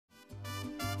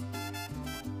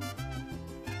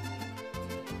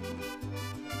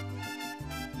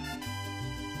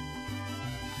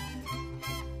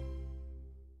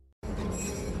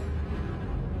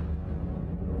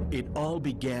It all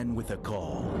began with a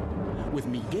call, with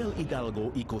Miguel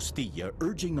Hidalgo y Costilla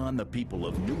urging on the people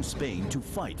of New Spain to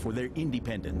fight for their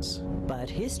independence. But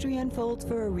history unfolds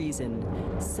for a reason.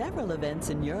 Several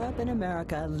events in Europe and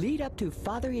America lead up to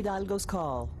Father Hidalgo's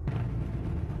call.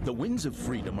 The winds of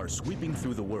freedom are sweeping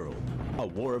through the world. A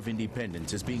war of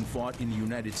independence is being fought in the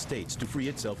United States to free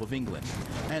itself of England,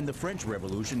 and the French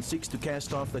Revolution seeks to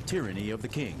cast off the tyranny of the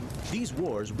king. These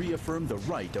wars reaffirm the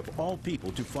right of all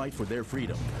people to fight for their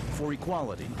freedom, for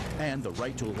equality, and the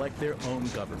right to elect their own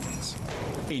governments.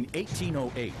 In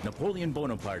 1808, Napoleon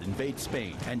Bonaparte invades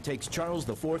Spain and takes Charles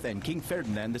IV and King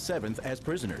Ferdinand VII as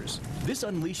prisoners. This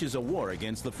unleashes a war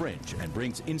against the French and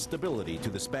brings instability to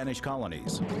the Spanish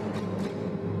colonies.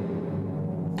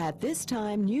 At this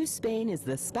time, New Spain is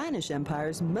the Spanish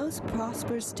Empire's most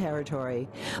prosperous territory,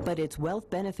 but its wealth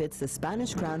benefits the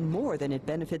Spanish crown more than it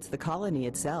benefits the colony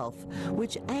itself,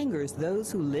 which angers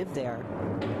those who live there.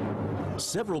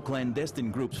 Several clandestine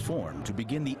groups form to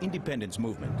begin the independence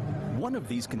movement. One of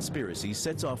these conspiracies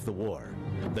sets off the war.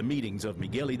 The meetings of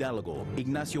Miguel Hidalgo,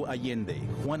 Ignacio Allende,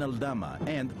 Juan Aldama,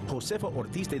 and Josefa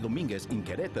Ortiz de Dominguez in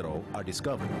Querétaro are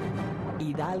discovered.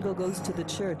 Hidalgo goes to the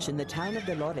church in the town of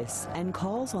Dolores and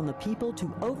calls on the people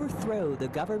to overthrow the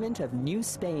government of New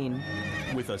Spain.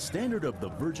 With a standard of the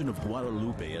Virgin of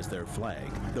Guadalupe as their flag,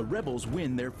 the rebels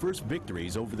win their first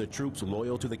victories over the troops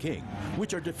loyal to the king,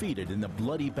 which are defeated in the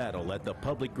bloody battle at the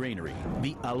public granary,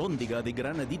 the Alhóndiga de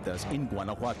Granaditas in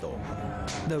Guanajuato.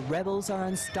 The rebels are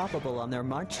unstoppable on their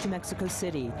march to Mexico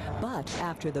City, but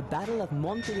after the Battle of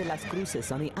Monte de las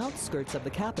Cruces on the outskirts of the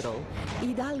capital,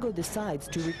 Hidalgo decides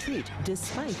to retreat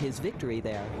despite his victory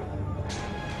there.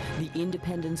 The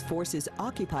independence forces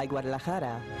occupy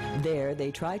Guadalajara. There,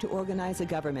 they try to organize a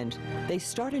government. They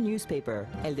start a newspaper,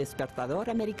 El Despertador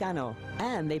Americano,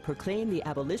 and they proclaim the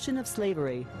abolition of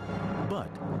slavery. But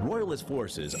royalist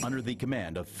forces under the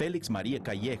command of Felix Maria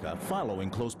Calleja follow in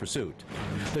close pursuit.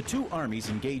 The two armies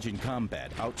engage in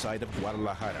combat outside of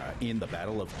Guadalajara in the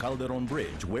Battle of Calderon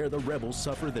Bridge, where the rebels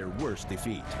suffer their worst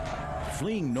defeat.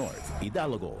 Fleeing north,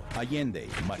 Hidalgo, Allende,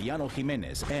 Mariano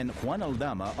Jimenez, and Juan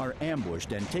Aldama are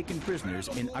ambushed and taken prisoners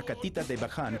in Acatita de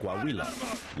Bajan, Coahuila.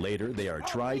 Later, they are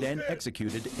tried and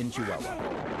executed in Chihuahua.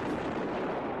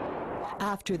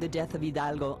 After the death of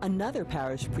Hidalgo, another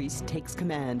parish priest takes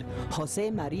command,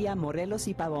 José María Morelos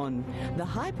y Pavón. The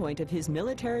high point of his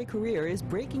military career is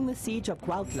breaking the siege of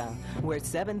Cuautla, where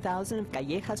 7,000 of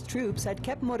Calleja's troops had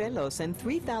kept Morelos and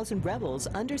 3,000 rebels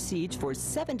under siege for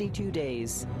 72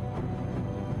 days.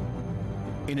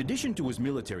 In addition to his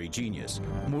military genius,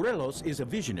 Morelos is a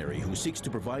visionary who seeks to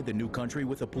provide the new country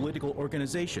with a political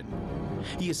organization.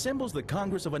 He assembles the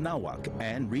Congress of Anahuac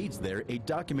and reads there a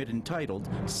document entitled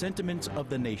Sentiments of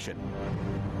the Nation.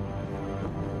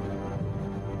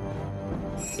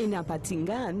 In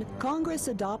Apatzingán, Congress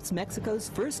adopts Mexico's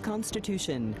first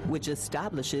constitution, which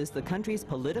establishes the country's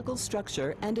political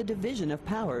structure and a division of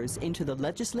powers into the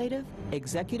legislative,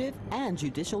 executive, and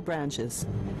judicial branches.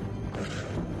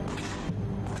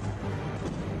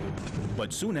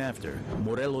 But soon after,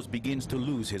 Morelos begins to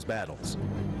lose his battles.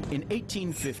 In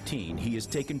 1815, he is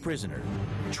taken prisoner,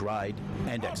 tried,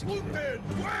 and executed.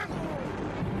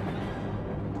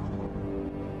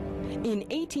 In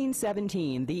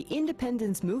 1817, the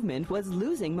independence movement was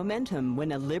losing momentum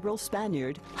when a liberal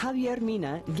Spaniard, Javier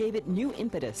Mina, gave it new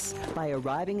impetus by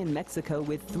arriving in Mexico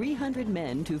with 300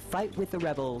 men to fight with the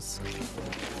rebels.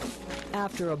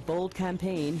 After a bold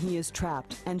campaign, he is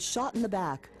trapped and shot in the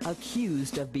back,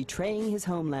 accused of betraying his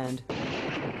homeland.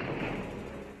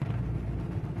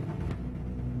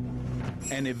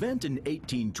 An event in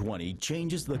 1820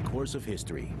 changes the course of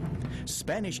history.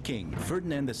 Spanish King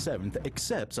Ferdinand VII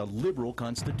accepts a liberal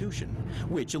constitution,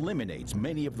 which eliminates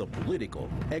many of the political,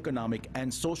 economic,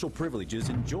 and social privileges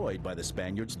enjoyed by the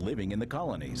Spaniards living in the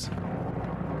colonies.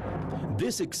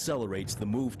 This accelerates the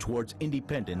move towards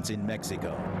independence in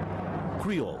Mexico.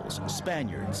 Creoles,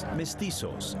 Spaniards,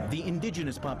 mestizos, the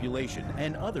indigenous population,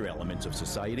 and other elements of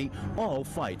society all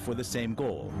fight for the same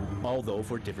goal, although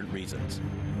for different reasons.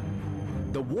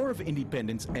 The War of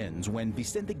Independence ends when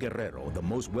Vicente Guerrero, the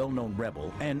most well-known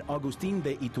rebel, and Agustín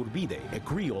de Iturbide, a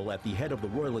Creole at the head of the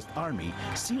Royalist army,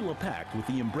 seal a pact with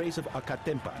the embrace of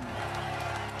Acatempan.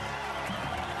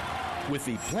 With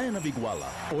the Plan of Iguala,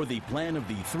 or the Plan of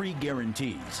the Three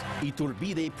Guarantees,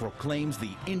 Iturbide proclaims the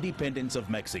independence of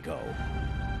Mexico.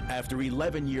 After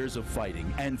 11 years of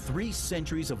fighting and 3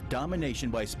 centuries of domination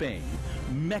by Spain,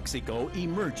 Mexico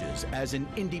emerges as an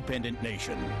independent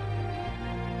nation.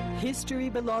 History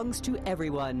belongs to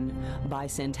everyone.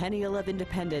 Bicentennial of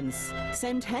Independence.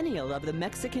 Centennial of the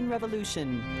Mexican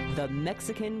Revolution. The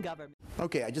Mexican government.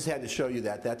 Okay, I just had to show you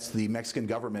that. That's the Mexican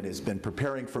government has been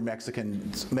preparing for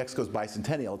Mexico's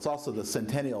bicentennial. It's also the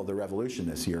centennial of the revolution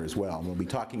this year as well. And we'll be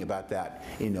talking about that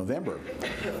in November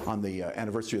on the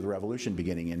anniversary of the revolution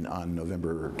beginning on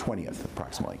November 20th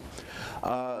approximately.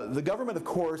 The government, of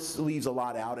course, leaves a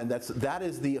lot out, and that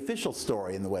is the official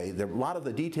story in the way. A lot of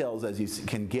the details, as you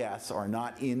can guess, are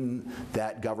not in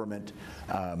that government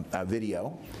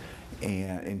video,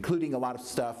 and including a lot of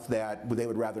stuff that they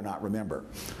would rather not remember.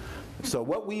 So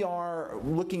what we are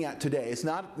looking at today is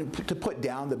not to put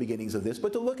down the beginnings of this,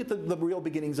 but to look at the real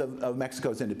beginnings of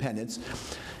Mexico's independence,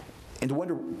 and to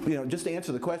wonder, just to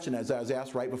answer the question as I was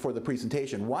asked right before the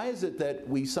presentation, why is it that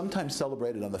we sometimes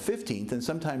celebrate it on the 15th and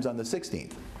sometimes on the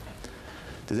 16th?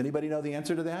 Does anybody know the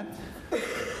answer to that? Wasn't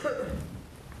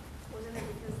it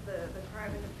because the cry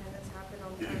of independence happened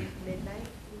on midnight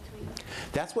between?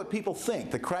 That's what people think.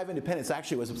 The cry of independence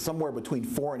actually was somewhere between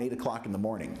 4 and 8 o'clock in the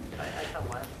morning. I have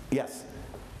one. Yes?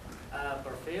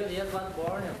 Porfirio Diaz was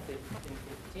born in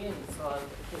 15, so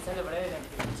he celebrated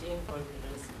in 15 for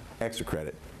his... Extra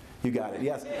credit. You got it,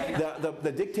 yes.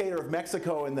 The dictator of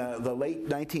Mexico in the late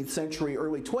 19th century,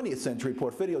 early 20th century,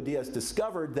 Porfirio Diaz,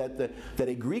 discovered that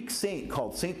a Greek saint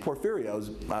called Saint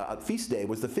Porphyrios feast day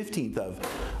was the 15th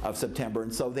of September,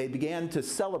 and so they began to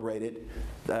celebrate it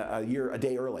a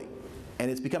day early. And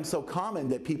it's become so common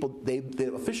that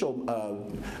the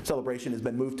official celebration has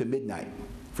been moved to midnight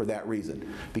for that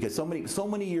reason. Because so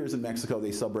many years in Mexico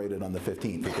they celebrated on the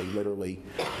 15th that they literally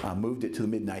moved it to the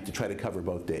midnight to try to cover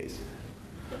both days.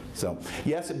 So,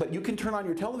 yes, but you can turn on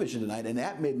your television tonight, and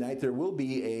at midnight there will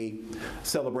be a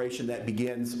celebration that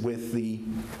begins with the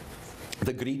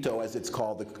grito, as it's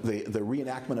called, the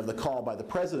reenactment of the call by the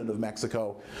President of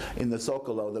Mexico in the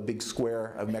Zócalo, the big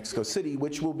square of Mexico City,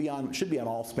 which should be on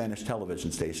all Spanish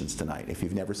television stations tonight. If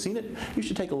you've never seen it, you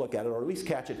should take a look at it, or at least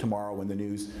catch it tomorrow when the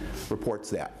news reports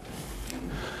that.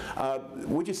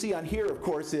 What you see on here, of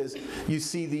course, is you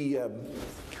see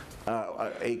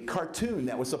a cartoon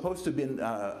that was supposed to have been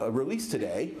released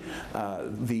today,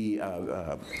 the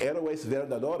Héroes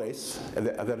Verdaderos,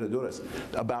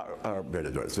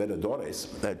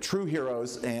 True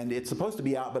Heroes, and it's supposed to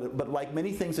be out, but like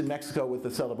many things in Mexico with the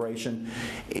celebration,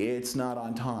 it's not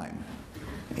on time.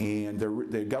 And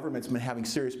the government's been having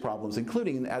serious problems,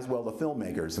 including as well the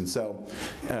filmmakers, and so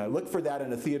look for that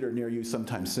in a theater near you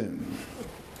sometime soon.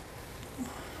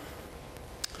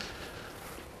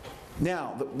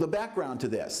 Now, the background to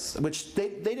this, which they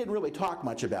didn't really talk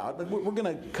much about, but we're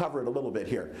going to cover it a little bit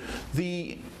here.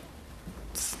 The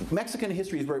Mexican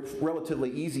history is relatively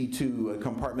easy to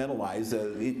compartmentalize.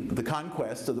 The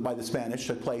conquest by the Spanish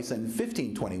took place in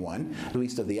 1521, at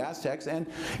least of the Aztecs, and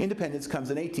independence comes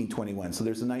in 1821. So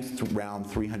there's a nice round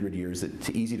 300 years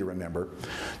that's easy to remember,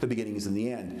 the beginnings and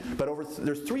the end. But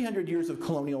there's 300 years of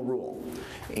colonial rule.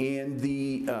 And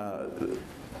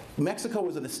Mexico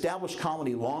was an established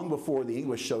colony long before the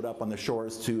English showed up on the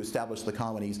shores to establish the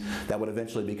colonies that would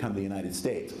eventually become the United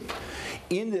States.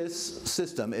 In this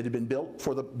system, it had been built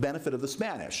for the benefit of the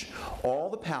Spanish. All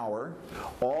the power,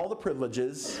 all the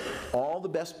privileges, all the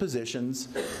best positions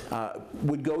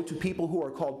would go to people who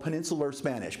are called peninsular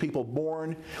Spanish, people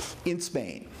born in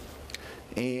Spain.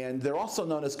 And they're also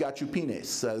known as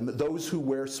gachupines, those who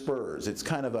wear spurs. It's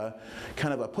kind of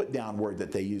a put-down word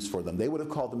that they use for them. They would have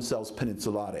called themselves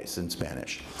peninsulares in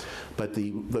Spanish, but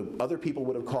the other people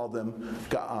would have called them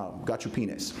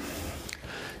gachupines.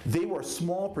 They were a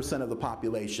small percent of the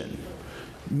population,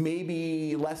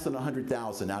 maybe less than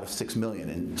 100,000 out of 6 million,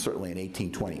 and certainly in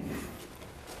 1820.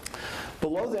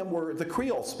 Below them were the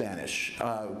Creole Spanish.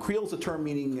 Creole is a term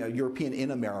meaning European in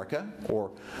America,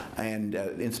 and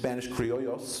in Spanish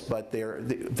criollos, but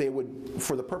they would,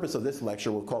 for the purpose of this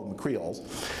lecture, we'll call them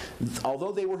Creoles.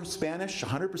 Although they were Spanish,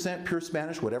 100% pure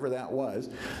Spanish, whatever that was,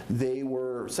 they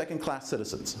were second-class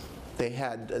citizens.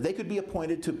 They could be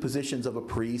appointed to positions of a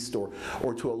priest or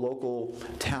to a local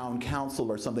town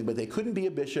council or something, but they couldn't be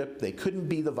a bishop, they couldn't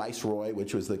be the viceroy,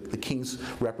 which was the king's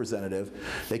representative,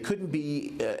 they couldn't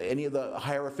be any of the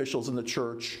higher officials in the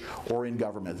church or in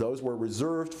government. Those were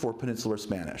reserved for Peninsular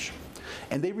Spanish.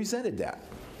 And they resented that.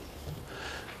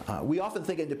 We often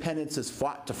think independence is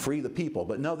fought to free the people,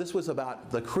 but no, this was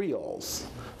about the Creoles.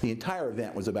 The entire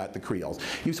event was about the Creoles.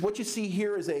 What you see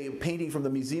here is a painting from the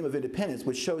Museum of Independence,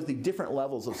 which shows the different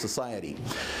levels of society.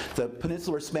 The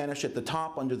Peninsular Spanish at the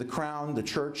top, under the crown, the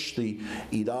church, the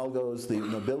hidalgos, the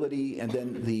nobility, and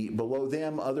then below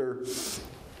them, other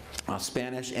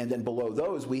Spanish, and then below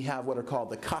those we have what are called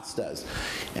the castas,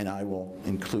 and I will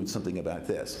include something about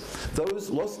this. Those,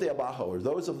 los de abajo, or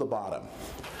those of the bottom.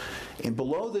 And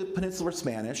below the Peninsular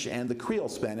Spanish and the Creole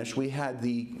Spanish, we had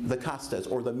the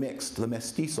castas, or the mixed, the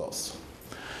mestizos.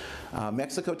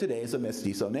 Mexico today is a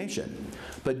mestizo nation.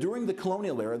 But during the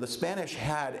colonial era, the Spanish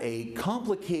had a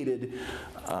complicated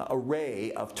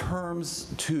array of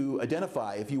terms to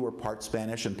identify. If you were part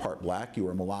Spanish and part black, you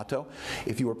were a mulatto.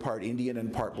 If you were part Indian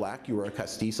and part black, you were a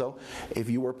castizo. If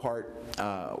you were part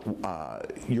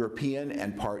European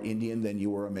and part Indian, then you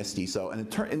were a mestizo.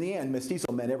 And in the end,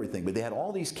 mestizo meant everything. But they had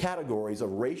all these categories of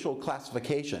racial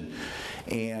classification.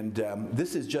 And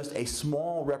this is just a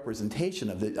small representation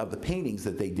of the paintings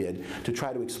that they did to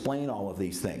try to explain all of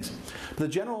these things. The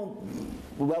general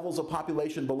levels of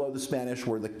population below the Spanish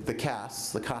were the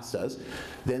castes, the castas,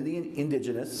 then the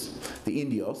indigenous, the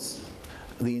indios,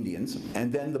 the Indians,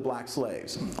 and then the black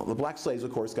slaves. The black slaves,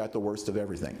 of course, got the worst of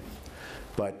everything.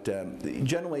 But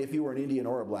generally, if you were an Indian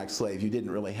or a black slave, you didn't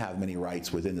really have many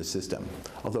rights within the system,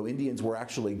 although Indians were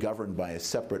actually governed by a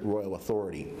separate royal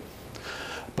authority.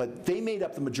 But they made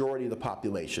up the majority of the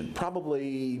population.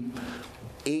 Probably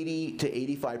 80 to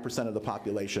 85% of the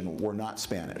population were not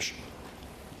Spanish.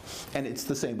 And it's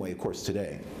the same way, of course,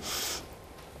 today.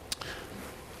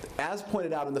 As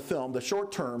pointed out in the film, the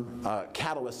short-term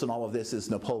catalyst in all of this is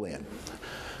Napoleon.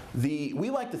 We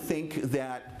like to think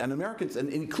that Americans, and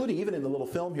including even in the little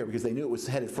film here, because they knew it was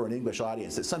headed for an English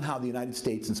audience, that somehow the United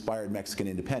States inspired Mexican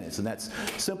independence, and that's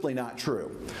simply not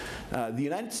true. The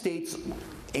United States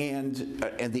and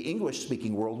the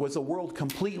English-speaking world was a world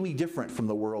completely different from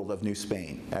the world of New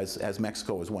Spain, as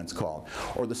Mexico was once called,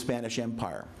 or the Spanish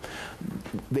Empire.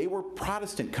 They were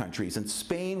Protestant countries, and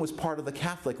Spain was part of the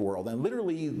Catholic world, and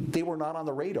literally they were not on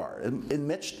the radar, in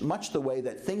much the way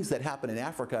that things that happen in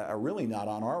Africa are really not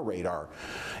on our radar.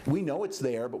 We know it's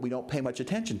there, but we don't pay much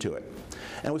attention to it.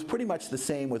 And it was pretty much the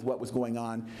same with what was going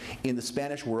on in the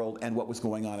Spanish world and what was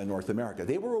going on in North America.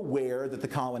 They were aware that the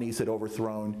colonies had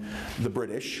overthrown the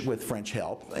British with French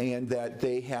help, and that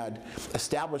they had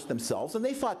established themselves, and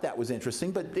they thought that was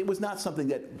interesting, but it was not something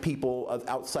that people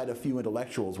outside a few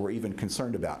intellectuals were even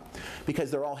concerned about,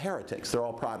 because they're all heretics, they're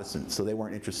all Protestants, so they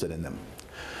weren't interested in them.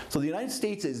 So the United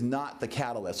States is not the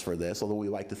catalyst for this, although we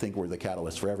like to think we're the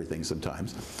catalyst for everything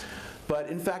sometimes. But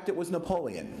in fact, it was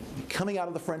Napoleon, coming out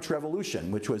of the French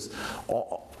Revolution, which was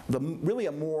really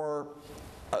a more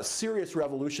serious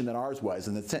revolution than ours was,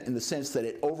 in the sense that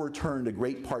it overturned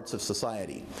great parts of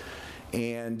society.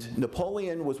 And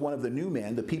Napoleon was one of the new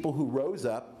men, the people who rose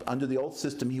up. Under the old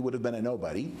system, he would have been a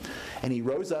nobody. And he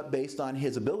rose up based on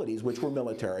his abilities, which were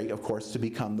military, of course, to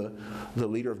become the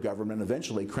leader of government, and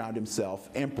eventually crowned himself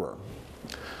emperor.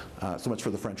 So much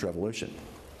for the French Revolution.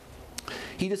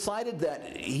 He decided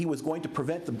that he was going to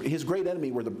prevent his great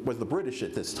enemy was the British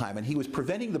at this time, and he was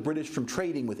preventing the British from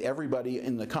trading with everybody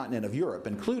in the continent of Europe,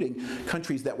 including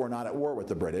countries that were not at war with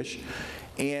the British.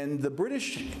 And the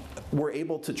British were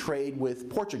able to trade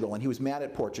with Portugal, and he was mad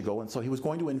at Portugal, and so he was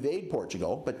going to invade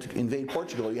Portugal, but to invade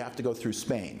Portugal you have to go through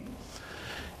Spain.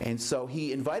 And so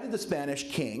he invited the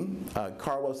Spanish king,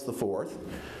 Carlos IV,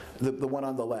 the one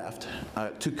on the left,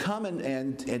 to come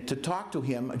and to talk to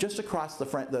him just across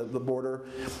the border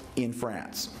in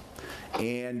France.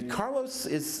 And Carlos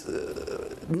is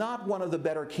not one of the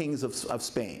better kings of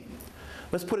Spain.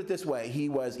 Let's put it this way,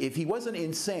 if he wasn't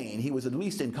insane, he was at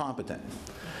least incompetent.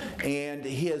 And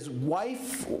his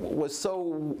wife was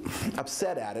so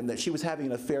upset at him that she was having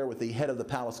an affair with the head of the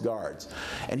palace guards.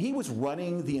 And he was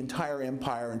running the entire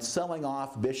empire and selling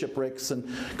off bishoprics and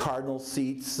cardinal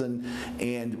seats and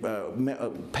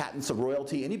patents of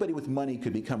royalty. Anybody with money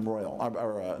could become royal,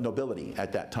 or nobility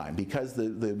at that time, because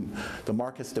the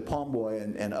Marquis de Pomboy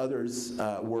and others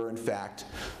were in fact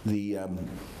the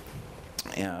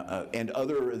and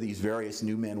other of these various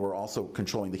new men were also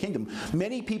controlling the kingdom.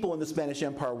 Many people in the Spanish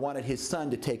Empire wanted his son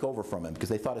to take over from him because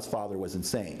they thought his father was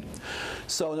insane.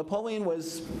 So Napoleon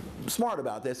was smart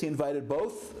about this. He invited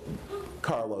both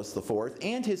Carlos IV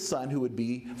and his son, who would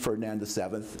be Ferdinand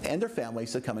VII, and their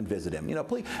families to come and visit him.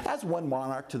 Please, as one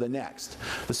monarch to the next.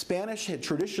 The Spanish had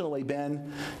traditionally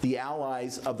been the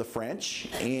allies of the French,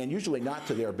 and usually not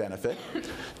to their benefit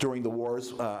during the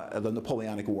wars, the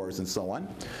Napoleonic Wars and so on.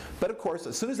 But of course,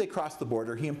 as soon as they crossed the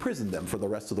border, he imprisoned them for the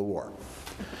rest of the war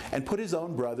and put his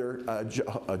own brother,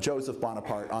 Joseph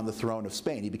Bonaparte, on the throne of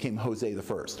Spain. He became Jose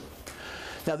I.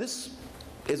 Now this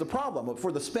is a problem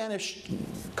for the Spanish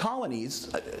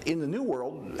colonies in the New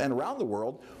World and around the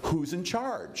world. Who's in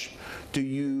charge? Do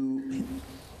you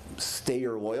stay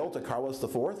loyal to Carlos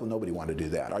IV? Well, nobody wanted to do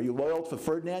that. Are you loyal to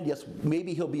Ferdinand? Yes,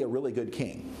 maybe he'll be a really good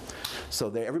king. So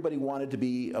everybody wanted to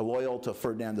be loyal to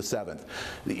Ferdinand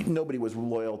VII. Nobody was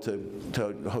loyal to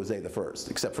Jose I,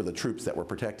 except for the troops that were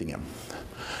protecting him.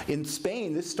 In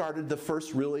Spain, this started the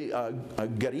first really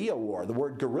guerrilla war. The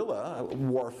word guerrilla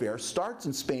warfare starts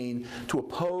in Spain to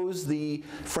oppose the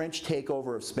French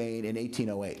takeover of Spain in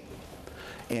 1808.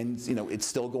 And it's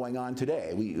still going on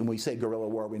today. When we say guerrilla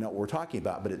war, we know what we're talking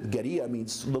about. But guerrilla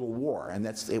means little war, and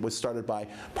it was started by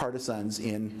partisans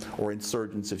or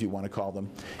insurgents, if you want to call them,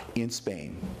 in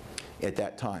Spain at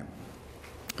that time.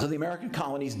 So the American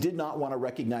colonies did not want to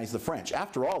recognize the French.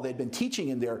 After all, they'd been teaching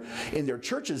in their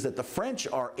churches that the French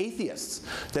are atheists,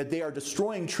 that they are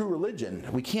destroying true religion.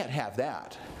 We can't have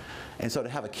that. And so to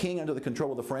have a king under the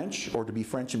control of the French, or to be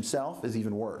French himself, is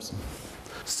even worse.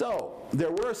 So there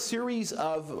were a series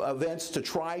of events to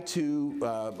try to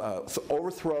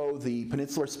overthrow the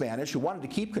Peninsular Spanish, who wanted to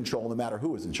keep control no matter who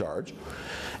was in charge.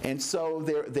 And so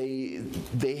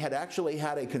they had actually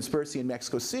had a conspiracy in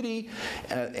Mexico City,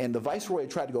 and the viceroy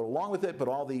tried to go along with it, but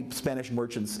all the Spanish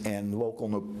merchants and local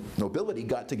nobility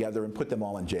got together and put them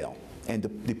all in jail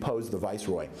and deposed the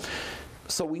viceroy.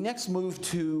 So we next move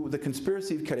to the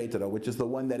Conspiracy of Querétaro, which is the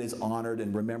one that is honored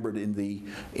and remembered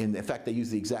in fact, they use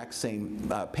the exact same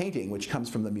painting, which comes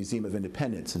from the Museum of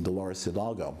Independence in Dolores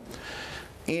Hidalgo.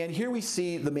 And here we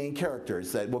see the main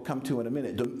characters that we'll come to in a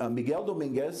minute. Miguel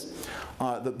Dominguez,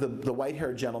 the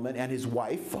white-haired gentleman, and his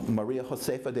wife, Maria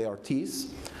Josefa de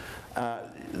Ortiz.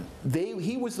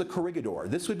 He was the corregidor.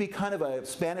 This would be kind of a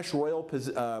Spanish royal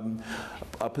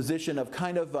position of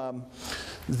kind of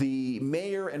the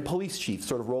mayor and police chief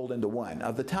sort of rolled into one,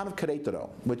 of the town of Querétaro,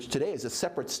 which today is a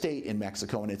separate state in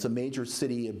Mexico, and it's a major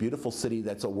city, a beautiful city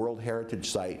that's a World Heritage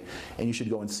Site, and you should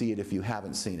go and see it if you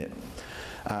haven't seen it.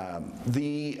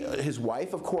 His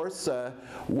wife, of course,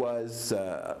 was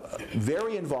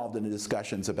very involved in the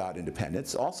discussions about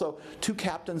independence. Also, two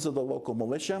captains of the local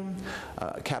militia,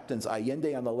 Captains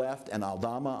Allende on the left and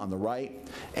Aldama on the right.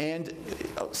 And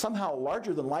somehow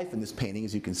larger than life in this painting,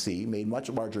 as you can see, made much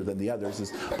larger than the others,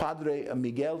 is Padre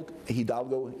Miguel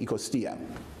Hidalgo y Costilla,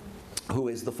 who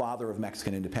is the father of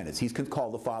Mexican independence. He's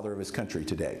called the father of his country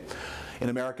today. In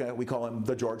America, we call him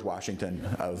the George Washington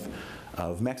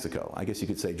of Mexico. I guess you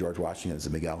could say George Washington is the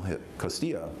Miguel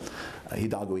Costilla,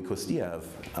 Hidalgo y Costilla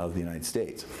of the United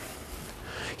States.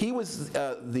 He was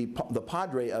the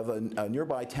padre of a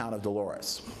nearby town of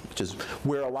Dolores, which is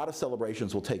where a lot of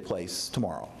celebrations will take place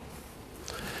tomorrow.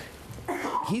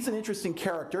 He's an interesting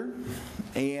character,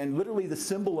 and literally the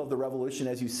symbol of the revolution,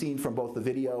 as you've seen from both the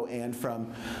video and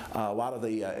from a lot of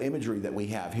the imagery that we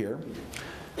have here.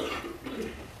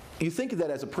 You think that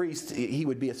as a priest he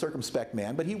would be a circumspect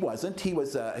man, but he wasn't. He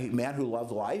was a man who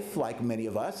loved life, like many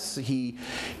of us. He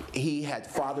had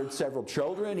fathered several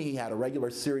children. He had a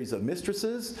regular series of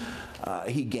mistresses.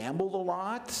 He gambled a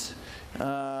lot.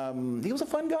 He was a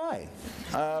fun guy.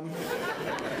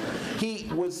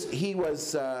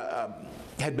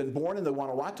 Had been born in the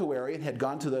Guanajuato area and had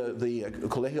gone to the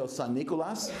Colegio San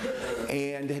Nicolas,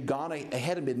 and had gone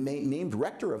ahead and been named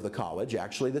rector of the college.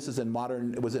 Actually, this is it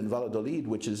was in Valladolid,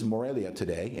 which is Morelia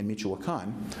today, in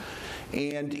Michoacan.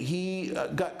 And he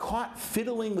got caught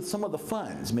fiddling with some of the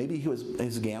funds. Maybe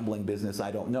his gambling business,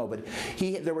 I don't know. But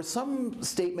there was some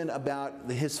statement about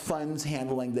his funds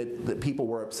handling that people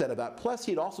were upset about. Plus,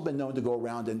 he had also been known to go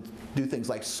around and do things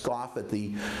like scoff at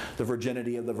the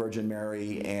virginity of the Virgin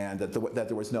Mary, and that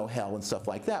there was no hell and stuff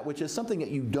like that, which is something that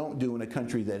you don't do in a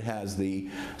country that has the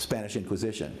Spanish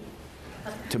Inquisition,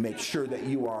 to make sure that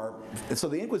you are. And so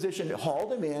the Inquisition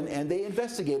hauled him in, and they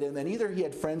investigated him, and either he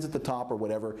had friends at the top or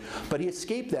whatever, but he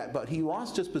escaped that. But he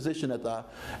lost his position at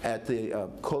the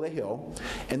Colegio,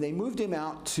 and they moved him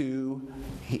out to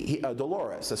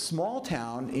Dolores, a small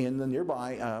town in the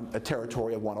nearby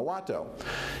territory of Guanajuato.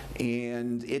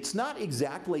 And it's not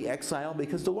exactly exile,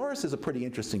 because Dolores is a pretty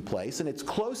interesting place, and it's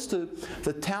close to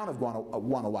the town of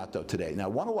Guanajuato today. Now,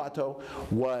 Guanajuato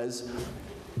was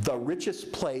the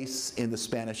richest place in the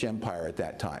Spanish Empire at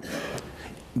that time.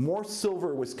 More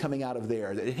silver was coming out of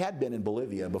there. It had been in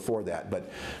Bolivia before that,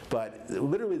 but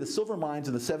literally the silver mines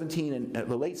in the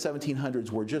late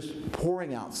 1700s were just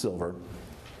pouring out silver.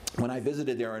 When I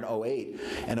visited there in 08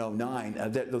 and 09,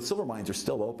 the silver mines are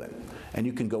still open, and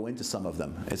you can go into some of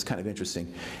them. It's kind of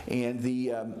interesting. And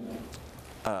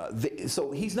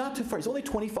so he's not too far. He's only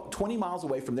 20 miles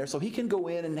away from there, so he can go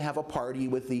in and have a party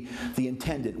with the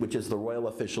intendant, which is the royal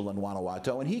official in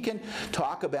Guanajuato, and he can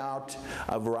talk about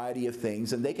a variety of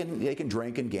things, and they can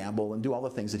drink and gamble and do all the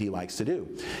things that he likes to do.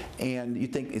 And you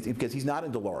think, because he's not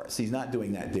in Dolores, he's not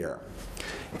doing that there.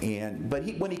 But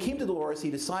when he came to Dolores, he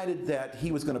decided that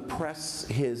he was going to press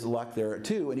his luck there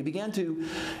too, and he began to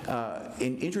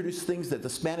introduce things that the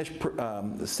Spanish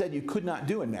said you could not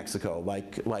do in Mexico,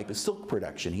 like the silk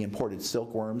production. He imported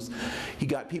silkworms. He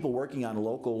got people working on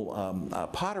local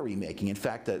pottery making. In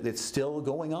fact, it's still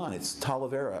going on. It's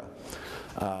Talavera.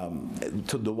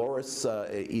 To Dolores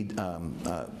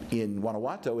in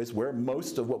Guanajuato is where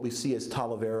most of what we see as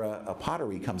Talavera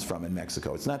pottery comes from in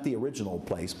Mexico. It's not the original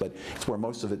place, but it's where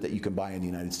most of it that you can buy in the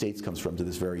United States comes from to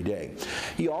this very day.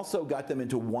 He also got them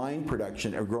into wine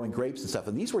production or growing grapes and stuff,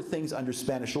 and these were things under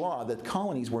Spanish law that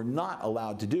colonies were not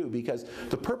allowed to do, because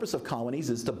the purpose of colonies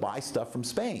is to buy stuff from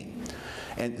Spain.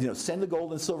 And send the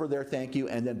gold and silver there, thank you,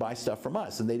 and then buy stuff from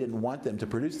us. And they didn't want them to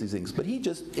produce these things, but he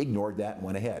just ignored that and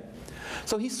went ahead.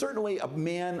 So he's certainly a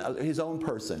man, his own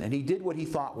person, and he did what he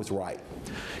thought was right.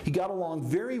 He got along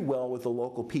very well with the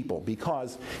local people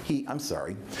because he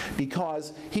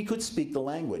could speak the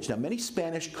language. Now, many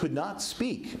Spanish could not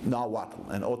speak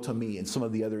Nahuatl and Otomi and some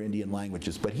of the other Indian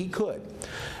languages, but he could,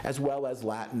 as well as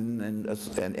Latin and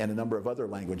a number of other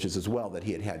languages as well that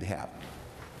he had to have.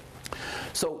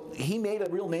 So he made a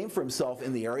real name for himself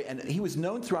in the area, and he was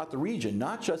known throughout the region,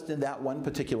 not just in that one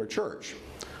particular church.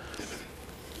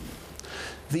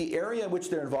 The area which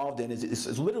they're involved in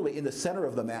is literally in the center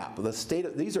of the map.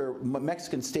 These are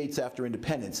Mexican states after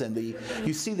independence, and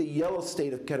you see the yellow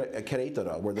state of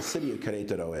Querétaro, where the city of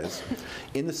Querétaro is,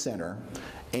 in the center.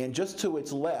 And just to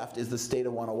its left is the state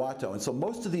of Guanajuato. And so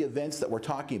most of the events that we're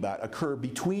talking about occur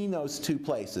between those two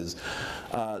places.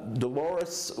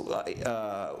 Dolores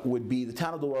the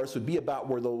town of Dolores would be about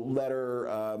where the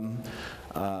letter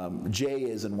J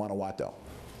is in Guanajuato,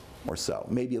 or so.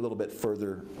 Maybe a little bit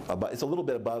further above. It's a little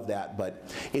bit above that, but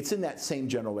it's in that same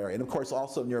general area. And of course,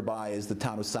 also nearby is the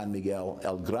town of San Miguel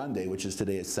El Grande, which is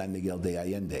today is San Miguel de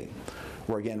Allende,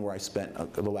 where I spent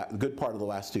a good part of the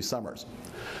last 2 summers.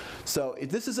 So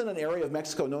this is in an area of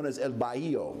Mexico known as El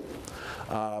Bajío,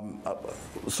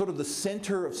 sort of the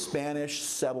center of Spanish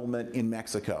settlement in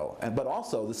Mexico, but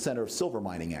also the center of silver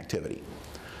mining activity.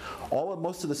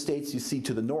 Most of the states you see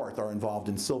to the north are involved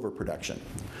in silver production.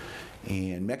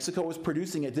 And Mexico was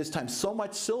producing at this time so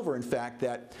much silver, in fact,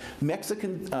 that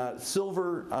Mexican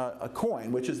silver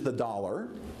coin, which is the dollar,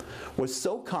 was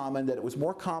so common that it was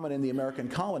more common in the American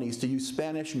colonies to use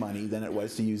Spanish money than it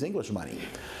was to use English money.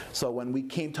 So when we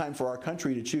came time for our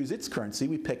country to choose its currency,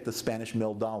 we picked the Spanish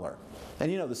milled dollar.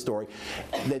 And you know the story,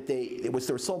 that there was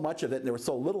so much of it and there was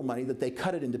so little money that they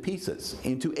cut it into pieces,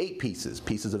 into 8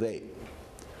 pieces of 8.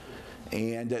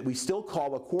 And we still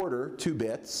call a quarter 2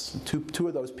 bits, two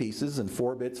of those pieces, and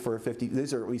 4 bits for a 50.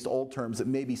 These are at least old terms that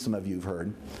maybe some of you have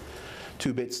heard.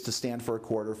 2 bits to stand for a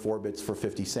quarter, 4 bits for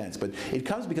 50 cents. But it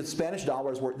comes because Spanish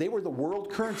dollars were the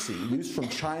world currency used from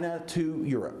China to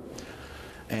Europe,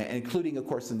 and including, of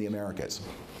course, in the Americas.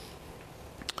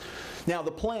 Now,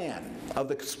 the plan of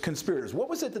the conspirators, what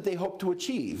was it that they hoped to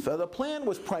achieve? The plan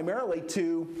was primarily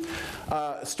to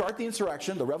start the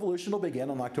insurrection. The revolution will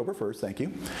begin on October 1st, thank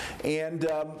you. And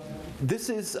this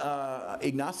is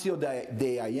Ignacio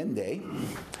de Allende.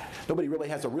 Nobody really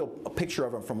has a real picture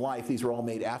of him from life. These were all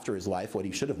made after his life, what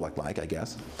he should have looked like, I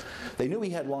guess. They knew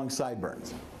he had long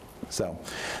sideburns.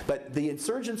 But the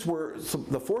insurgents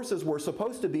the forces were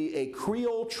supposed to be a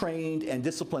Creole-trained and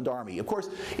disciplined army. Of course,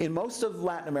 in most of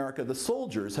Latin America, the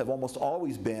soldiers have almost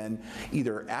always been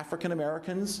either African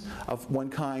Americans of one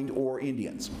kind or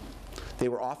Indians. They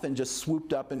were often just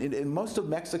swooped up in most of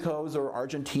Mexico's or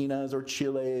Argentina's or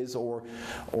Chile's or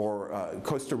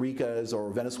Costa Rica's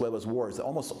or Venezuela's wars.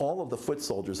 Almost all of the foot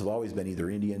soldiers have always been either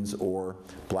Indians or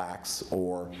blacks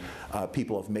or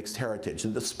people of mixed heritage.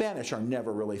 And the Spanish are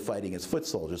never really fighting as foot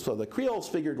soldiers. So the Creoles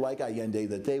figured, like Allende,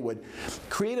 that they would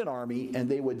create an army and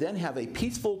they would then have a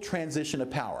peaceful transition of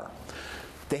power.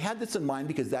 They had this in mind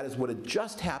because that is what had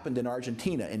just happened in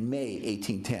Argentina in May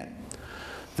 1810.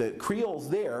 The Creoles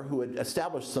there, who had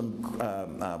established some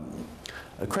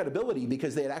credibility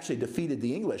because they had actually defeated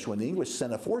the English when the English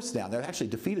sent a force down there, actually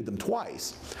defeated them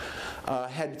twice,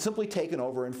 had simply taken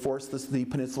over and forced the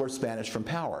Peninsular Spanish from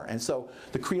power. And so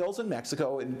the Creoles in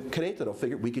Mexico and Querétaro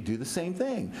figured we could do the same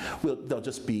thing. They'll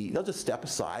just step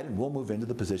aside and we'll move into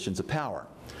the positions of power.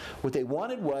 What they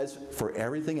wanted was for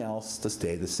everything else to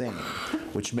stay the same,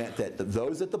 which meant that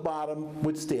those at the bottom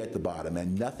would stay at the bottom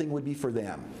and nothing would be for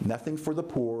them. Nothing for the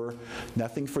poor,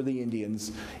 nothing for the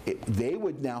Indians. They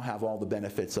would now have all the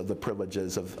benefits of the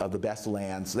privileges of the best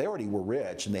lands. They already were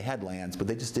rich and they had lands, but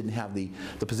they just didn't have the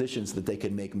positions that they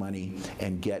could make money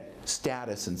and get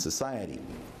status in society.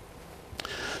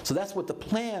 So that's what the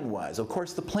plan was. Of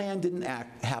course, the plan didn't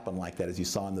happen like that, as you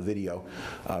saw in the video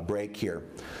break here.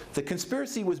 The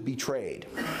conspiracy was betrayed.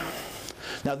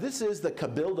 Now this is the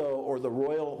Cabildo, or the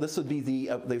royal, this would be the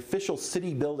official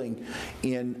city building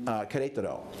in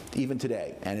Querétaro, even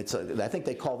today. And it's I think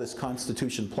they call this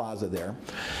Constitution Plaza there.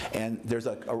 And there's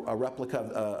a replica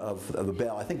of the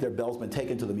bell. I think their bell's been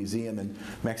taken to the museum in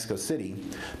Mexico City.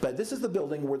 But this is the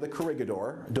building where the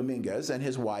corregidor, Dominguez, and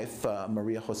his wife,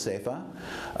 Maria Josefa,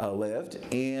 lived.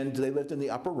 And they lived in the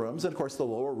upper rooms. And of course, the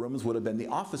lower rooms would have been the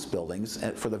office buildings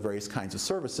for the various kinds of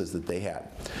services that they had.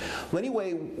 Well,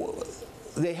 anyway,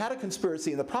 they had a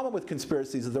conspiracy, and the problem with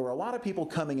conspiracies is there were a lot of people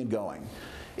coming and going.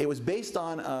 It was based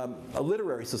on a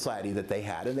literary society that they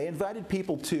had, and they invited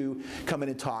people to come in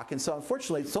and talk. And so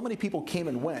unfortunately, so many people came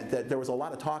and went that there was a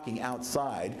lot of talking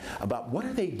outside about what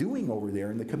are they doing over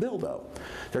there in the Cabildo.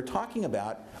 They're talking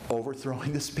about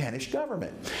overthrowing the Spanish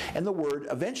government. And the word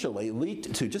eventually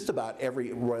leaked to just about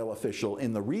every royal official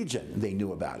in the region. They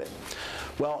knew about it.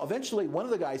 Well, eventually, one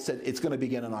of the guys said it's going to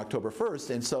begin on October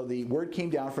 1st, and so the word came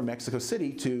down from Mexico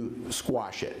City to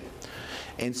squash it.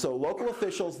 And so local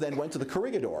officials then went to the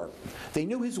corregidor. They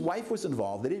knew his wife was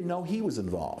involved. They didn't know he was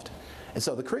involved. And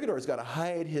so the corregidor's got to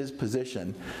hide his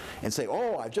position and say,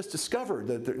 oh, I've just discovered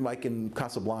that, like in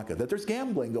Casablanca, that there's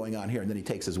gambling going on here. And then he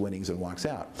takes his winnings and walks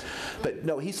out. But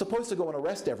no, he's supposed to go and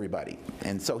arrest everybody.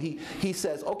 And so he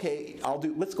says, okay,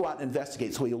 let's go out and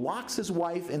investigate. So he locks his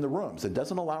wife in the rooms and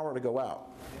doesn't allow her to go out.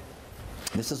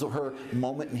 This is her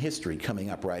moment in history coming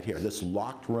up right here, this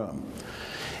locked room.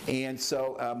 And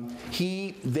so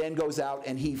he then goes out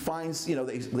and he finds,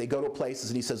 they go to places,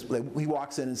 and he says, he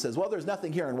walks in and says, well, there's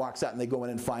nothing here, and walks out, and they go in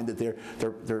and find that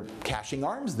they're caching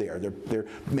arms there. They're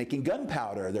making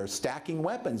gunpowder. They're stacking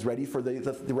weapons ready for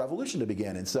the revolution to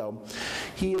begin. And so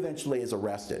he eventually is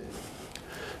arrested.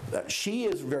 She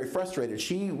is very frustrated.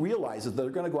 She realizes that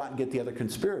they're going to go out and get the other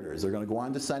conspirators. They're going to go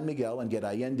on to San Miguel and get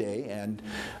Allende and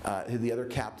the other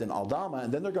captain Aldama,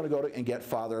 and then they're going to go and get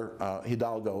Father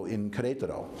Hidalgo in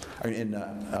Querétaro, or in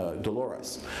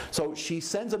Dolores. So she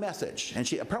sends a message, and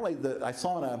she apparently I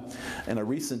saw in a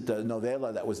recent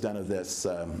novela that was done of this,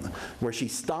 where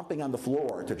she's stomping on the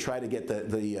floor to try to get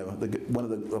one of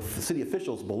the city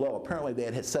officials below. Apparently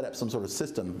they had set up some sort of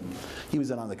system. He was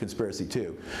in on the conspiracy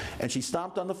too, and she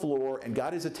stomped on the floor and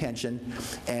got his attention,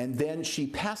 and then she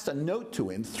passed a note to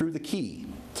him through the key,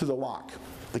 to the lock,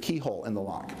 the keyhole in the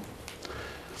lock.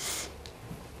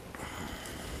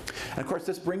 And of course,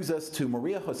 this brings us to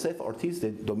Maria Josefa Ortiz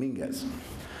de Dominguez.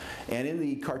 And in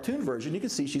the cartoon version, you can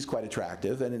see she's quite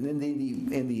attractive. And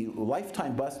in the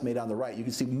Lifetime bust made on the right, you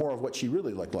can see more of what she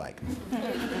really looked like.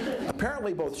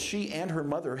 Apparently, both she and her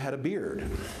mother had a beard,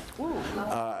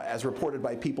 as reported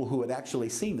by people who had actually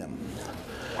seen them.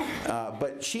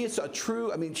 But she is a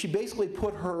true, she basically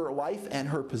put her life and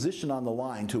her position on the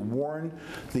line to warn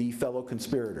the fellow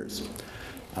conspirators.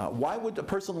 Why would a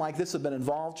person like this have been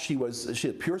involved? She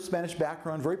had pure Spanish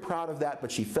background, very proud of that,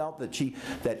 but she felt that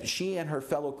she and her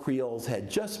fellow Creoles had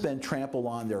just been trampled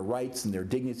on. Their rights and their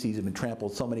dignities had been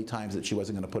trampled so many times that she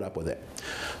wasn't going to put up with it.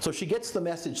 So she gets the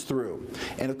message through.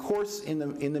 And of course, in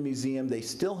the museum, they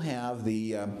still have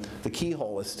the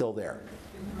keyhole is still there.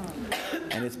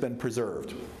 And it's been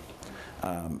preserved.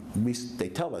 They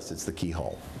tell us it's the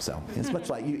keyhole. So it's much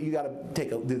like you got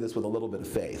to do this with a little bit of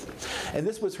faith. And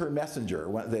this was her messenger,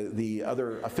 the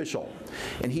other official,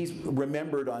 and he's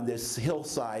remembered on this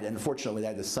hillside. And unfortunately, they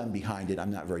had the sun behind it.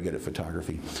 I'm not very good at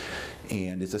photography,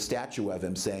 and it's a statue of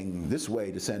him saying, "This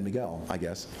way to San Miguel," I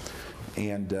guess.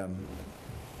 And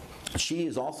she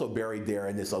is also buried there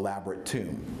in this elaborate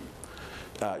tomb.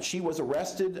 She was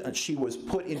arrested, and she was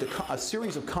put into a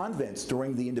series of convents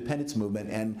during the independence movement,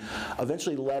 and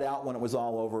eventually let out when it was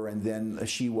all over, and then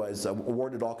she was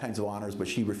awarded all kinds of honors, but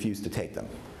she refused to take them.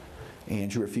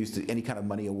 And she refused any kind of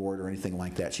money award or anything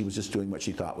like that. She was just doing what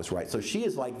she thought was right. So she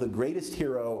is like the greatest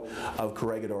hero of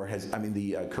Querétaro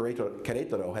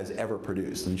Querétaro has ever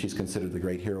produced, and she's considered the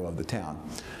great hero of the town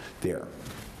there.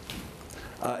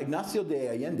 Ignacio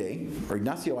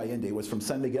Allende was from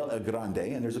San Miguel el Grande,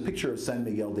 and there's a picture of San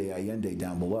Miguel de Allende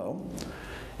down below.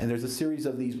 And there's a series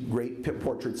of these great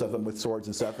portraits of him with swords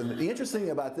and stuff. And the interesting thing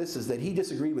about this is that he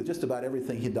disagreed with just about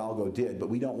everything Hidalgo did, but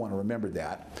we don't want to remember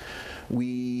that.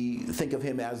 We think of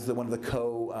him as one of the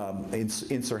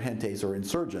co-insurgentes or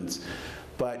insurgents,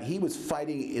 but he was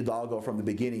fighting Hidalgo from the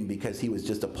beginning because he was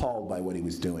just appalled by what he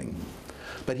was doing.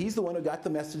 But he's the one who got the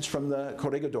message from the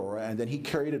Corregidora, and then he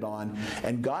carried it on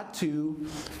and got to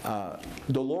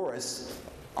Dolores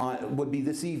would be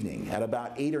this evening at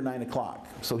about 8 or 9 o'clock.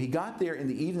 So he got there in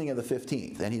the evening of the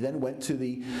 15th, and he then went to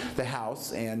the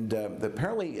house, and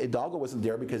apparently Hidalgo wasn't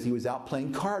there because he was out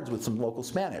playing cards with some local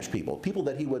Spanish people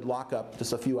that he would lock up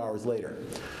just a few hours later.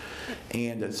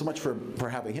 And so much for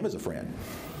having him as a friend.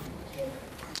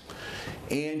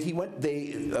 And he went,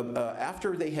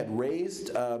 after they had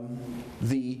raised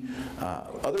the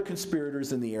other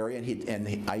conspirators in the area,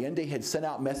 and Allende had sent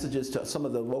out messages to some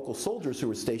of the local soldiers who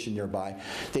were stationed nearby,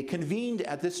 they convened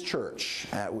at this church,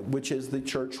 which is the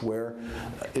church where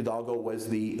Hidalgo was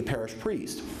the parish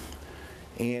priest.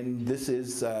 And this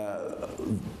is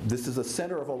a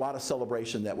center of a lot of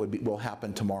celebration that will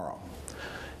happen tomorrow.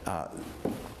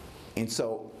 And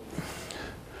so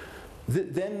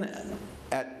then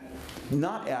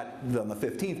not on the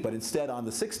 15th, but instead on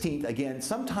the 16th, again,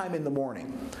 sometime in the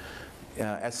morning.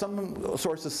 As some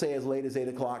sources say as late as 8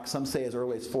 o'clock, some say as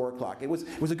early as 4 o'clock. It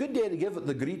was a good day to give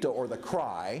the grito, or the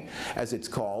cry, as it's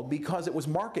called, because it was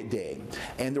market day.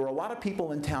 And there were a lot of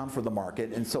people in town for the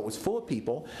market, and so it was full of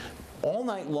people. All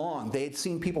night long, they had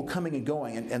seen people coming and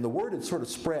going, and the word had sort of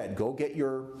spread. Go get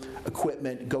your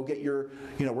equipment. Go get your,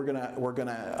 we're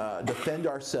gonna defend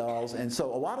ourselves. And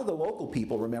so a lot of the local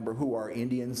people, remember, who are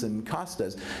Indians and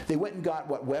Castas, they went and got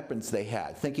what weapons they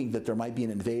had, thinking that there might be an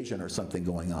invasion or something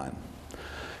going on.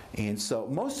 And so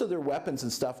most of their weapons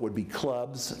and stuff would be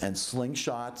clubs and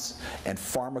slingshots and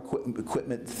farm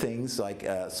equipment things like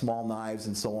small knives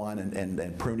and so on,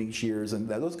 and pruning shears and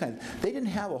those kinds. They didn't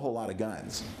have a whole lot of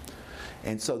guns.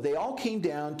 And so they all came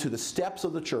down to the steps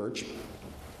of the church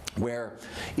where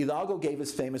Hidalgo gave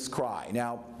his famous cry.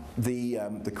 Now,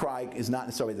 the cry is not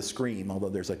necessarily the scream, although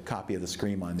there's a copy of the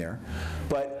scream on there.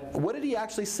 But what did he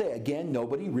actually say? Again,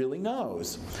 nobody really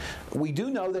knows. We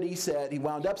do know that he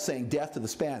wound up saying death to the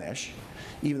Spanish,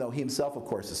 even though he himself, of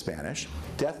course, is Spanish.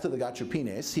 Death to the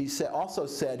Gachupines. He also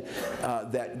said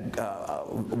that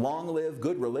long live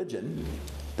good religion.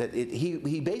 That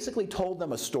he basically told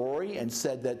them a story and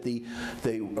said that the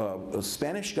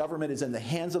Spanish government is in the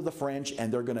hands of the French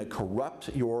and they're going to corrupt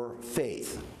your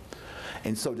faith.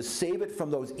 And so to save it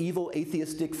from those evil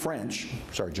atheistic French,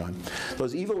 sorry John,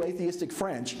 those evil atheistic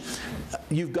French,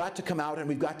 you've got to come out and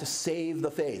we've got to save the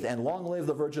faith. And long live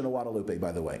the Virgin of Guadalupe,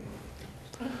 by the way.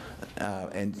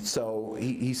 And so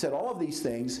he said all of these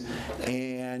things,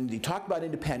 and he talked about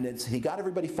independence, and he got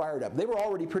everybody fired up. They were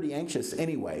already pretty anxious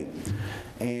anyway.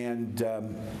 And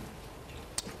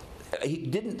he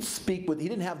didn't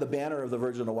have the banner of the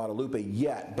Virgin of Guadalupe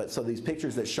yet, but so these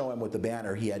pictures that show him with the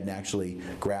banner, he hadn't actually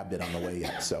grabbed it on the way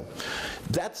yet. So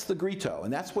that's the grito,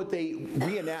 and that's what they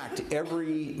reenact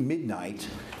every midnight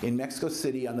in Mexico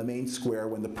City on the main square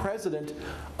when the president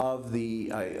of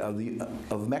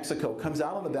Mexico comes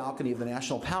out on the balcony of the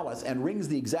National Palace and rings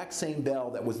the exact same bell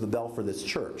that was the bell for this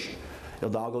church,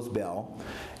 Hidalgo's bell,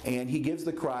 and he gives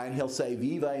the cry, and he'll say,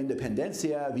 "Viva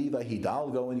Independencia, Viva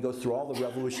Hidalgo," and he goes through all the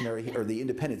revolutionary, or the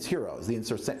independence heroes, the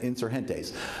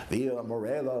insurgentes, Viva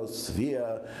Morelos,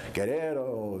 Viva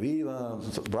Guerrero, Viva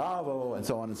Bravo, and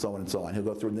so on and so on and so on. He'll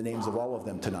go through the names of all of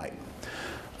them tonight.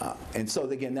 And so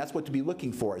again, that's what to be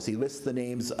looking for, is he lists the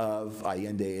names of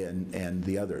Allende and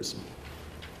the others.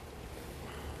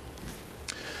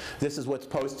 This is what's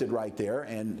posted right there,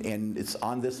 and it's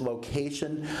on this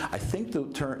location. I think the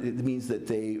term, it means that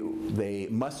they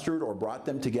mustered or brought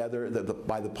them together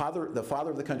by the father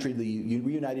of the country, the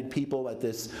reunited people at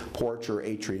this porch or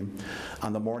atrium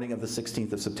on the morning of the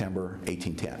 16th of September,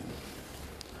 1810.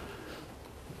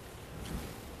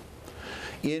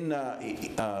 In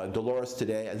Dolores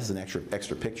today, this is an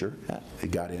extra picture,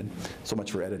 it got in, so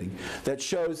much for editing, that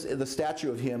shows the statue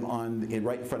of him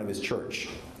right in front of his church.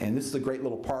 And this is a great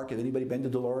little park. Have anybody been to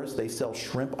Dolores? They sell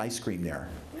shrimp ice cream there.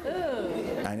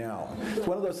 Ooh. I know. It's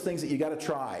one of those things that you got to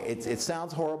try. It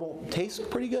sounds horrible, tastes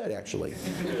pretty good actually.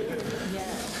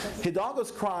 Hidalgo's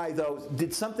cry, though,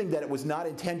 did something that it was not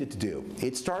intended to do.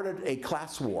 It started a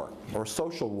class war or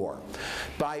social war.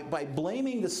 By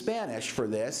blaming the Spanish for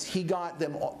this, he got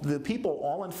the people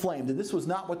all inflamed, and this was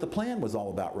not what the plan was all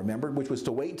about, remember, which was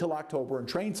to wait until October and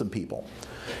train some people.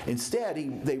 Instead,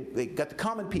 they got the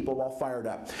common people all fired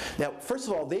up. Now, first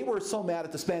of all, they were so mad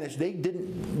at the Spanish, they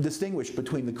didn't distinguish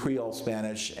between the Creole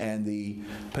Spanish and the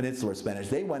Peninsular Spanish.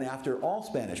 They went after all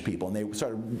Spanish people, and they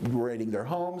started raiding their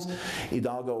homes.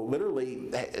 Hidalgo literally,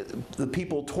 the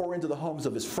people tore into the homes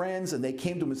of his friends, and they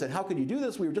came to him and said, "How could you do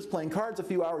this? We were just playing cards a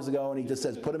few hours ago," and he just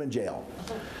says, "Put them in jail."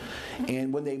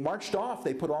 And when they marched off,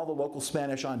 they put all the local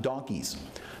Spanish on donkeys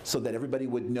so that everybody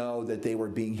would know that they were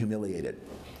being humiliated.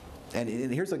 And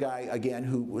here's a guy, again,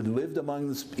 who lived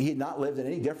among he had not lived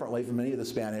any differently from any of the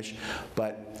Spanish,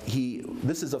 but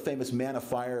this is a famous Man of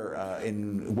Fire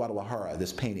in Guadalajara,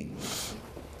 this painting,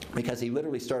 because he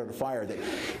literally started a fire that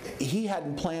he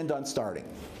hadn't planned on starting.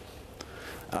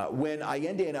 When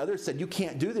Allende and others said, "You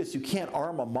can't do this, you can't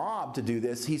arm a mob to do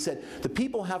this," he said, "The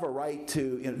people have a right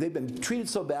to, they've been treated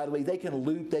so badly, they can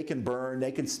loot, they can burn,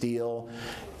 they can steal.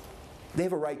 They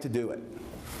have a right to do it.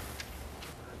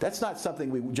 That's not something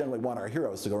we generally want our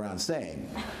heroes to go around saying.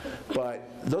 But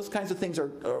those kinds of things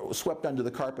are swept under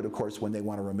the carpet, of course, when they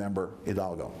want to remember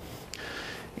Hidalgo.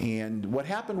 And what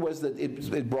happened was that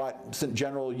it brought some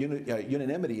general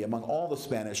unanimity among all the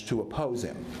Spanish to oppose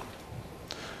him.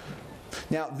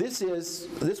 Now, this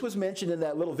was mentioned in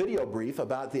that little video brief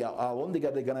about the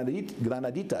Alhóndiga de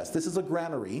Granaditas. This is a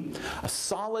granary, a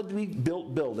solidly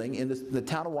built building in the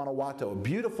town of Guanajuato,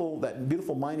 that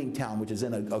beautiful mining town which is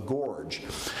in a gorge.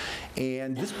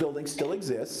 And this building still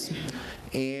exists,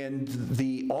 and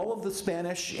all of the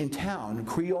Spanish in town,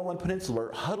 Creole and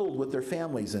Peninsular, huddled with their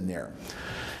families in there.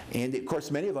 And of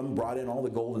course, many of them brought in all the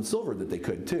gold and silver that they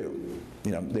could too.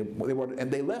 You know, and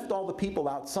they left all the people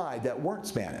outside that weren't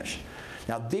Spanish.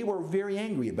 Now, they were very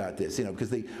angry about this, you know, because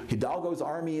Hidalgo's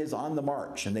army is on the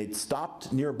march, and they'd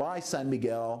stopped nearby San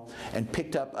Miguel and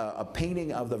picked up a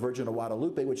painting of the Virgin of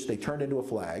Guadalupe, which they turned into a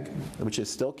flag, which is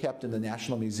still kept in the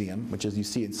National Museum, which as you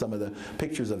see in some of the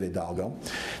pictures of Hidalgo.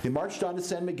 They marched on to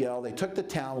San Miguel, they took the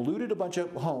town, looted a bunch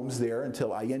of homes there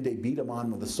until Allende beat them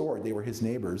on with a sword. They were his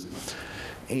neighbors.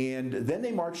 And then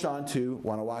they marched on to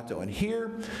Guanajuato. And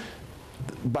here,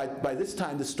 by this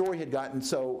time, the story had gotten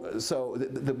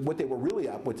what they were really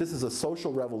up with, this is a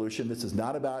social revolution. This is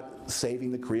not about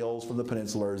saving the Creoles from the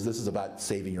Peninsulars. This is about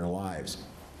saving your lives.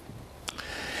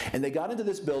 And they got into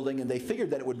this building, and they figured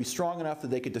that it would be strong enough that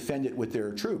they could defend it with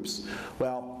their troops.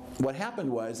 Well, what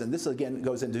happened was, and this again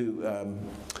goes into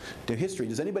to history,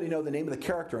 does anybody know the name of the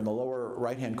character in the lower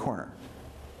right-hand corner?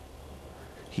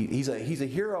 He's a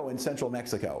hero in central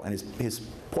Mexico, and his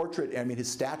portrait, I mean, his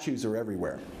statues are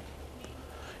everywhere.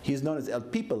 He is known as El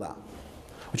Pípila,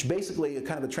 which basically,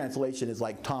 kind of a translation is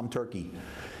like Tom Turkey.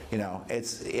 You know,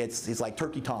 it's like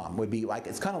Turkey Tom would be like,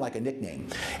 it's kind of like a nickname.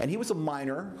 And he was a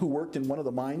miner who worked in one of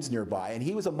the mines nearby, and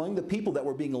he was among the people that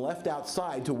were being left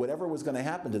outside to whatever was going to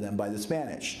happen to them by the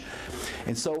Spanish.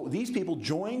 And so these people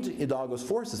joined Hidalgo's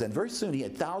forces, and very soon he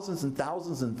had thousands and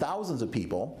thousands and thousands of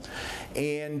people,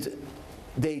 and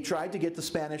they tried to get the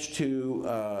Spanish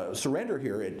to surrender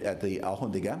here at the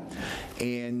Alhóndiga,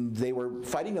 and they were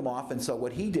fighting them off. And so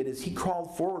what he did is he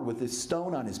crawled forward with this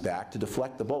stone on his back to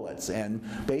deflect the bullets, and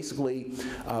basically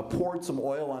poured some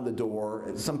oil on the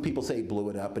door. Some people say he blew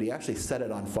it up, but he actually set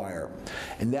it on fire.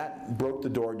 And that broke the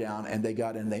door down, and they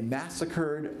got in. They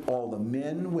massacred all the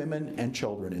men, women, and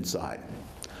children inside.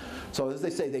 So as they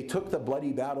say, they took the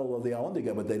bloody battle of the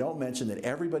Alhóndiga, but they don't mention that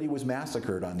everybody was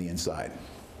massacred on the inside.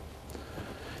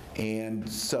 And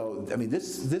so, I mean,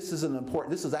 this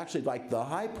is actually like the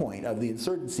high point of the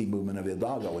insurgency movement of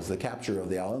Hidalgo, was the capture of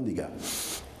the Alhóndiga.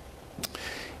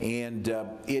 And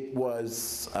it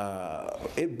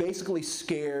basically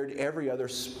scared every other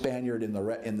Spaniard in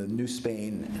the New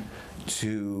Spain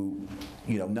to,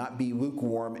 you know, not be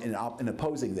lukewarm in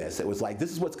opposing this. It was like,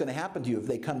 this is what's going to happen to you if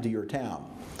they come to your town.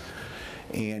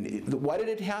 And why did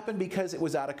it happen? Because it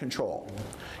was out of control.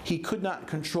 He could not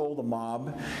control the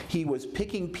mob. He was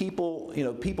picking people, you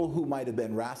know, people who might have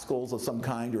been rascals of some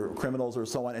kind or criminals or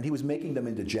so on, and he was making them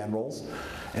into generals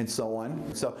and so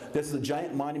on. So this is a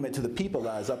giant monument to the people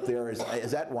that is up there, is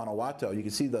at Guanajuato. You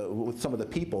can see with some of the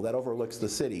people that overlooks the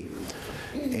city.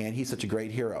 And he's such a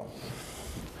great hero.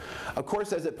 Of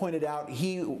course, as it pointed out,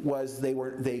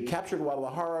 they captured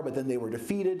Guadalajara, but then they were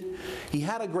defeated. He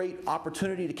had a great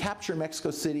opportunity to capture Mexico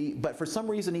City, but for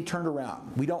some reason he turned around.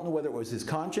 We don't know whether it was his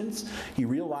conscience. He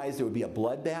realized it would be a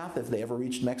bloodbath if they ever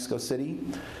reached Mexico City.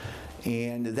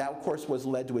 And that, of course,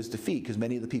 led to his defeat, because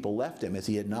many of the people left him as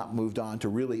he had not moved on to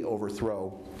really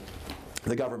overthrow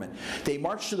the government. They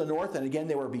marched to the north, and again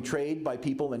they were betrayed by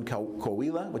people in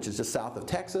Coahuila, which is just south of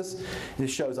Texas. This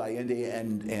shows Allende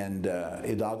and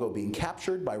Hidalgo being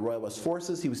captured by Royalist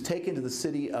forces. He was taken to the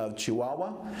city of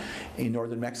Chihuahua in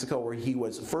northern Mexico, where he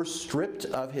was first stripped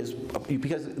of his,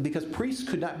 because priests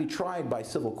could not be tried by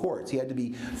civil courts. He had to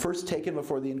be first taken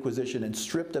before the Inquisition and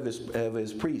stripped of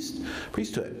his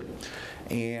priesthood.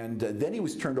 And then he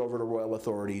was turned over to royal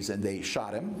authorities, and they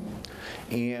shot him,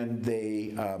 and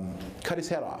they cut his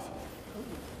head off.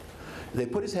 They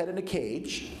put his head in a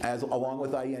cage, along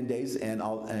with Allende's and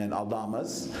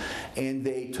Aldama's, and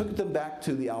they took them back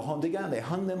to the Alhóndiga, and they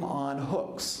hung them on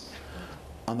hooks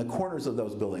on the corners of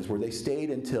those buildings, where they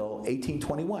stayed until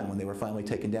 1821, when they were finally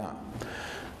taken down.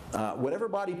 Whatever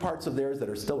body parts of theirs that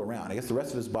are still around, I guess the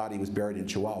rest of his body was buried in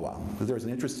Chihuahua. There's an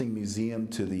interesting museum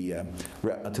to the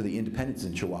Independence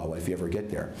in Chihuahua, if you ever get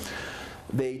there.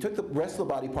 They took the rest of the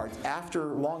body parts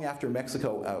long after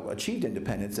Mexico achieved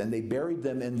independence, and they buried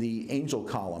them in the Angel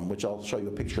Column, which I'll show you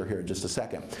a picture here in just a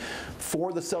second.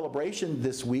 For the celebration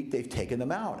this week, they've taken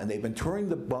them out, and they've been touring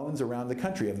the bones around the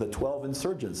country of the 12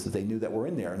 insurgents that they knew that were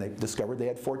in there, and they discovered they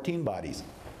had 14 bodies.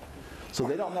 So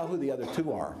they don't know who the other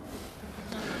two are.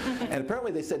 And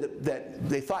apparently they said that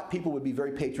they thought people would be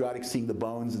very patriotic seeing the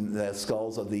bones and the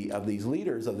skulls of these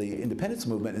leaders of the independence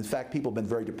movement. In fact, people have been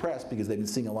very depressed because they've been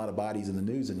seeing a lot of bodies in the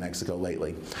news in Mexico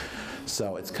lately.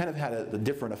 So it's kind of had a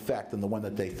different effect than the one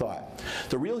that they thought.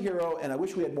 The real hero, and I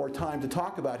wish we had more time to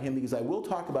talk about him because I will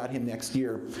talk about him next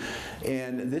year,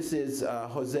 and this is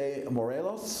Jose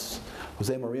Morelos,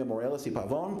 Jose Maria Morelos y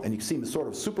Pavon, and you can see the sort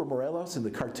of Super Morelos in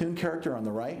the cartoon character on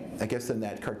the right, I guess in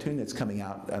that cartoon that's coming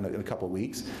out in a couple of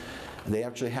weeks. And they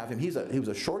actually have him. He was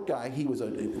a short guy. He was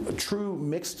a true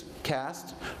mixed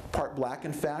cast, part black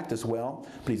in fact as well.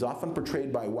 But he's often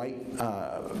portrayed by white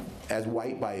as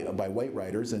white by white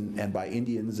writers and by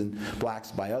Indians and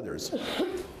blacks by others.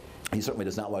 He certainly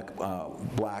does not look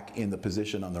black in the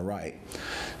position on the right.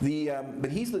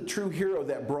 But he's the true hero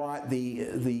that brought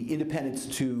the independence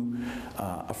to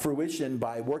fruition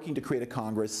by working to create a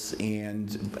Congress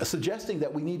and suggesting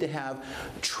that we need to have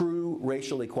true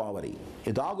racial equality.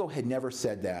 Hidalgo had never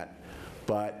said that,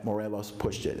 but Morelos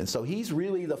pushed it. And so he's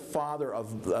really the father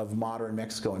of modern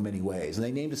Mexico in many ways. And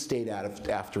they named a state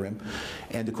after him.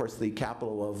 And of course the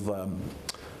capital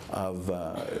of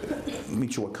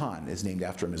Michoacan is named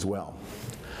after him as well.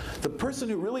 The person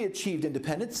who really achieved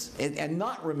independence and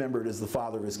not remembered as the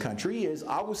father of his country is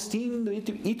Agustin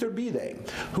Iturbide,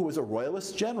 who was a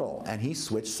royalist general, and he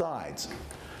switched sides.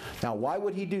 Now, why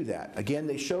would he do that? Again,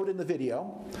 they showed in the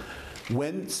video.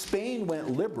 When Spain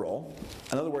went liberal,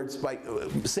 in other words, by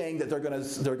saying that they're going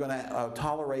to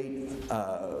tolerate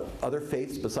other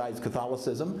faiths besides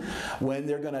Catholicism, when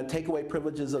they're going to take away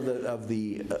privileges of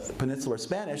the Peninsular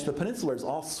Spanish, the Peninsulars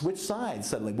all switched sides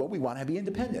suddenly. Well, we want to be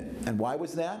independent. And why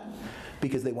was that?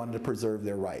 Because they wanted to preserve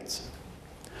their rights.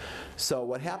 So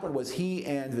what happened was he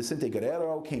and Vicente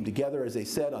Guerrero came together, as they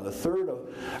said, on the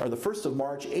 1st of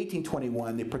March,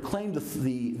 1821. They proclaimed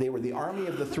they were the Army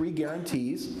of the Three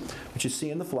Guarantees, which you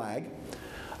see in the flag: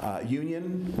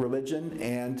 union, religion,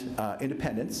 and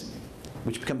independence,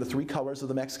 which become the three colors of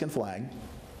the Mexican flag.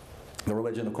 The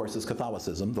religion, of course, is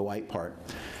Catholicism, the white part.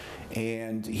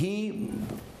 And he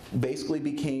basically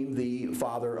became the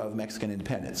father of Mexican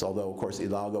independence, although, of course,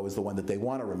 Hidalgo is the one that they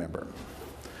want to remember.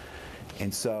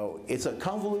 And so it's a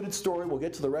convoluted story. We'll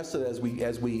get to the rest of it as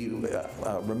we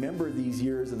remember these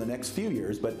years in the next few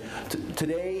years. But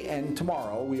today and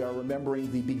tomorrow, we are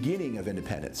remembering the beginning of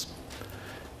independence.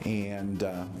 And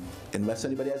unless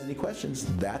anybody has any questions,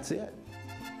 that's it.